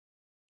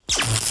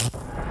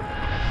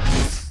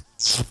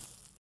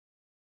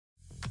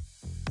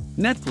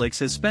Netflix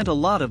has spent a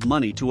lot of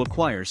money to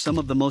acquire some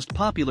of the most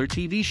popular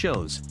TV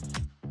shows.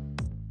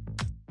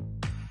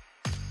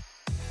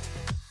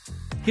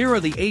 Here are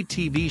the 8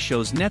 TV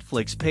shows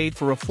Netflix paid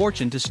for a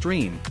fortune to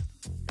stream.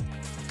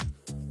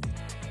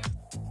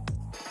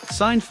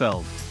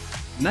 Seinfeld,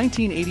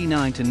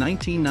 1989 to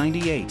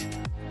 1998.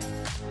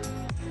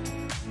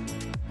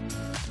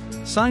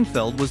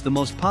 Seinfeld was the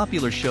most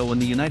popular show in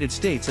the United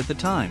States at the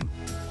time,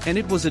 and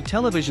it was a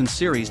television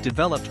series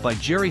developed by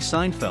Jerry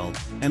Seinfeld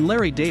and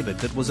Larry David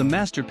that was a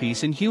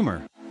masterpiece in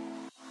humor.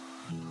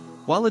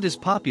 While it is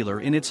popular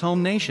in its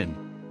home nation,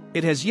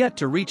 it has yet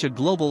to reach a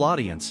global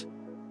audience.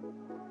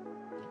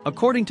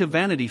 According to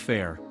Vanity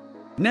Fair,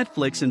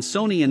 Netflix and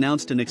Sony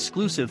announced an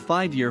exclusive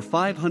 5-year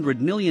 $500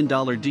 million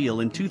deal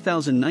in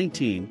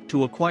 2019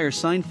 to acquire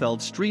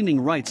Seinfeld's streaming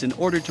rights in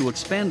order to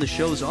expand the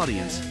show's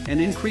audience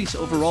and increase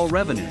overall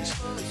revenues.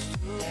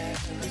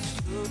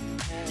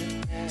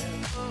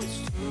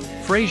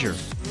 Frasier,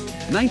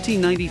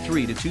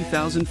 1993 to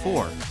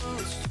 2004.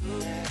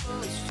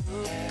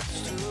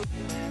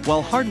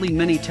 While hardly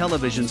many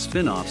television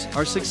spin-offs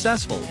are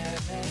successful,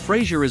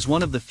 Frasier is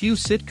one of the few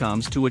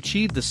sitcoms to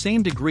achieve the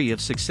same degree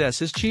of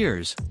success as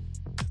Cheers.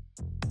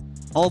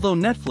 Although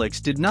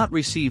Netflix did not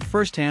receive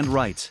first-hand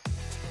rights,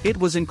 it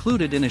was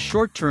included in a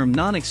short-term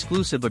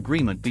non-exclusive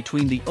agreement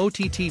between the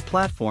OTT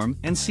platform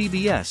and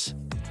CBS.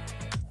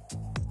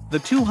 The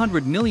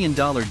 $200 million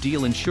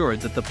deal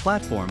ensured that the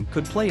platform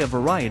could play a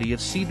variety of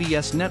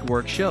CBS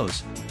network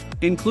shows,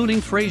 including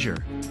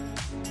Frasier.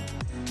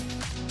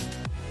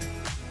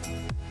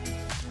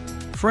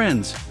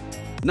 Friends,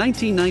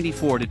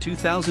 1994 to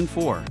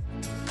 2004.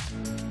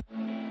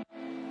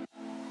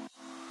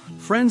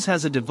 Friends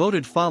has a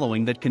devoted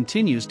following that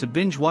continues to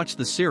binge-watch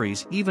the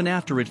series even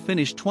after it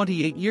finished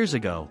 28 years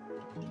ago.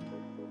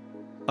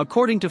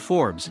 According to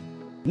Forbes,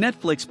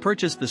 Netflix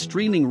purchased the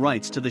streaming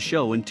rights to the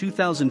show in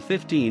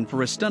 2015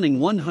 for a stunning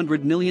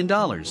 $100 million,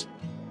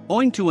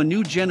 owing to a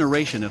new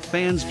generation of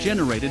fans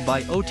generated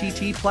by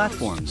OTT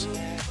platforms.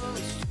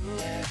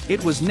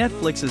 It was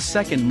Netflix's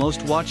second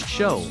most-watched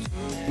show,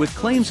 with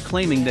claims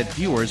claiming that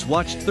viewers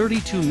watched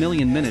 32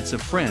 million minutes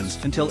of Friends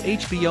until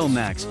HBO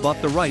Max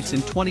bought the rights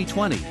in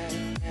 2020.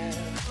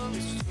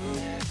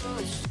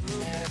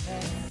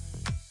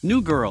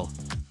 New Girl,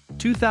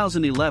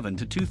 2011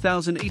 to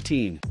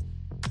 2018.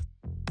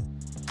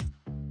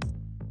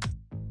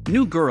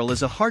 New Girl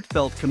is a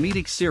heartfelt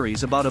comedic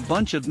series about a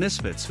bunch of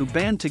misfits who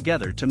band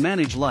together to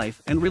manage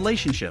life and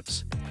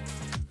relationships.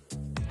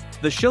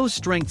 The show's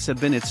strengths have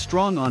been its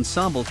strong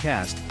ensemble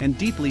cast and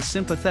deeply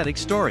sympathetic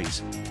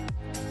stories.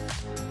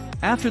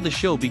 After the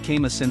show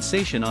became a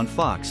sensation on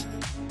Fox,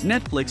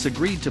 Netflix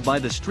agreed to buy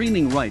the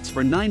streaming rights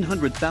for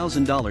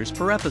 $900,000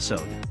 per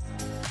episode.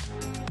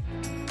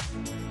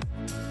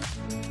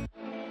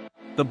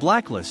 The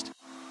Blacklist,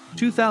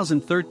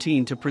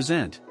 2013 to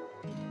present.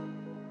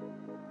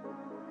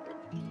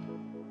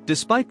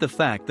 Despite the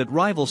fact that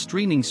rival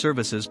streaming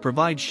services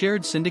provide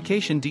shared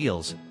syndication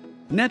deals,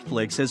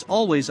 Netflix has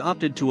always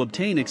opted to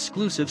obtain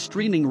exclusive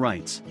streaming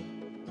rights.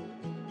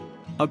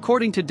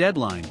 According to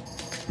Deadline,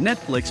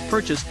 Netflix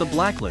purchased The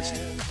Blacklist,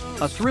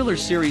 a thriller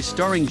series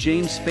starring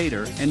James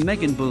Spader and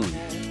Megan Boone,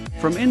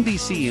 from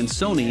NBC and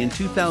Sony in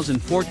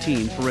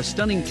 2014 for a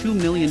stunning $2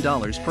 million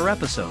per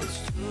episode.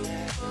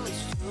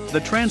 The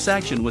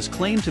transaction was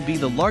claimed to be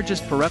the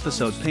largest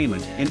per-episode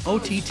payment in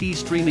OTT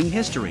streaming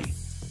history.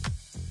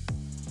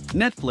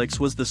 Netflix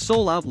was the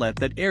sole outlet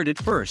that aired it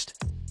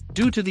first,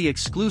 due to the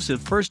exclusive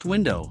first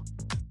window.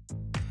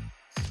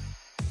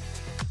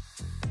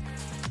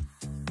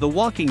 The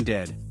Walking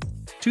Dead,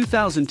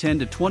 2010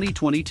 to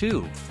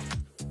 2022.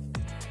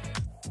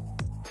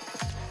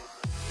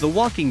 The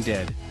Walking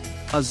Dead,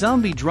 a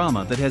zombie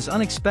drama that has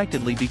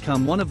unexpectedly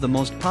become one of the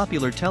most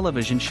popular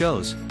television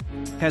shows,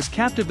 has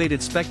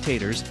captivated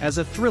spectators as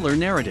a thriller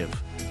narrative.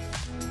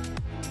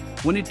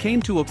 When it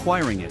came to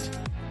acquiring it,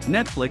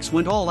 Netflix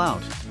went all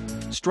out,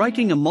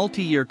 striking a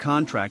multi-year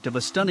contract of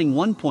a stunning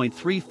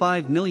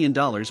 $1.35 million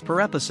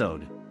per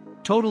episode,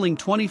 totaling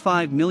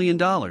 $25 million.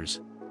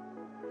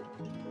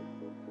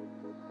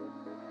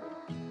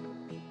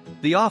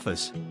 The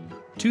Office,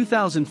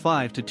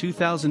 2005 to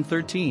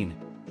 2013.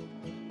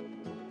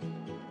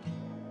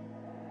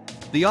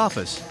 The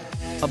Office,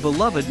 a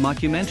beloved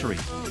mockumentary,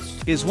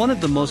 is one of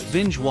the most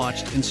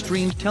binge-watched and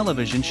streamed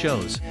television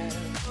shows.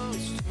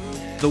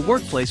 The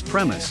workplace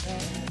premise,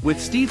 with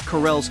Steve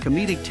Carell's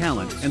comedic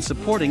talent and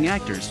supporting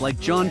actors like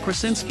John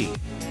Krasinski,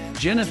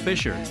 Jenna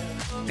Fisher,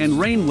 and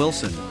Rainn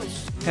Wilson,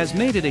 has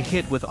made it a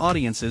hit with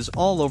audiences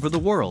all over the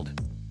world.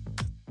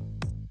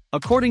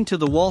 According to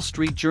the Wall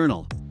Street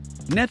Journal,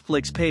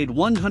 Netflix paid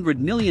 $100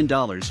 million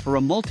for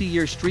a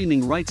multi-year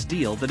streaming rights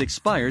deal that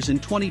expires in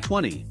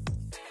 2020.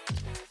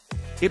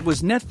 It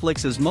was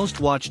Netflix's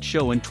most-watched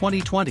show in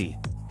 2020,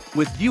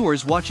 with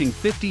viewers watching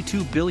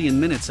 52 billion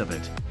minutes of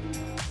it.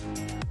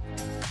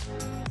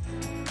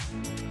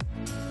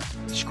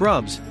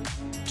 Scrubs,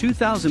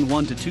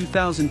 2001 to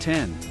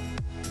 2010.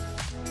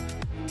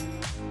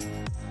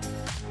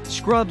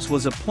 Scrubs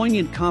was a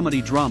poignant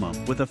comedy drama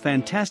with a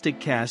fantastic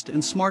cast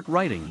and smart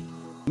writing,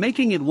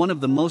 making it one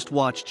of the most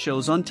watched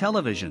shows on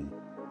television.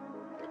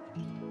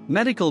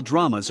 Medical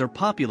dramas are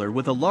popular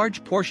with a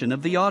large portion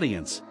of the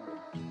audience.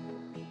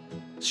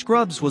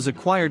 Scrubs was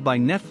acquired by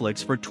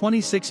Netflix for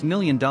 $26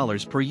 million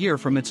per year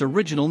from its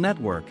original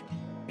network,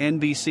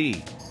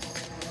 NBC.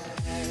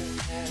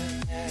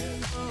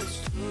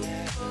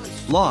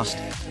 Lost,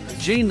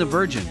 Jane the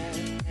Virgin,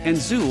 and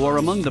Zoo are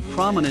among the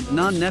prominent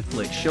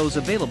non-Netflix shows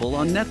available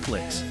on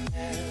Netflix.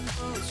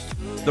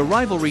 The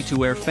rivalry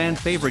to air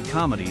fan-favorite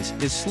comedies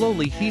is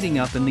slowly heating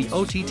up in the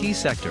OTT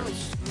sector,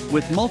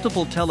 with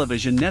multiple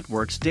television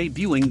networks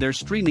debuting their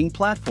streaming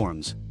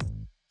platforms.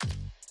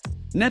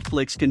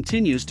 Netflix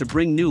continues to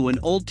bring new and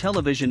old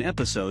television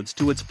episodes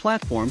to its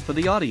platform for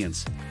the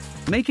audience,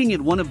 making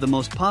it one of the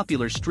most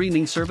popular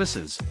streaming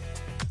services.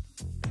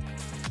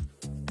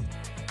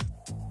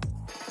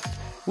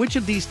 Which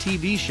of these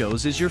TV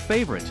shows is your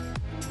favorite?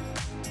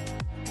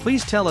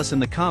 Please tell us in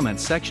the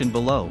comments section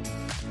below.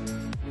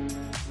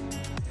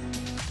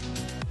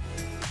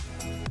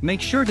 Make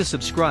sure to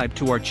subscribe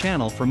to our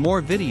channel for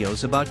more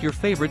videos about your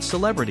favorite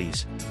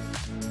celebrities.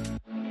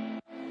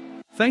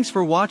 Thanks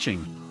for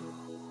watching.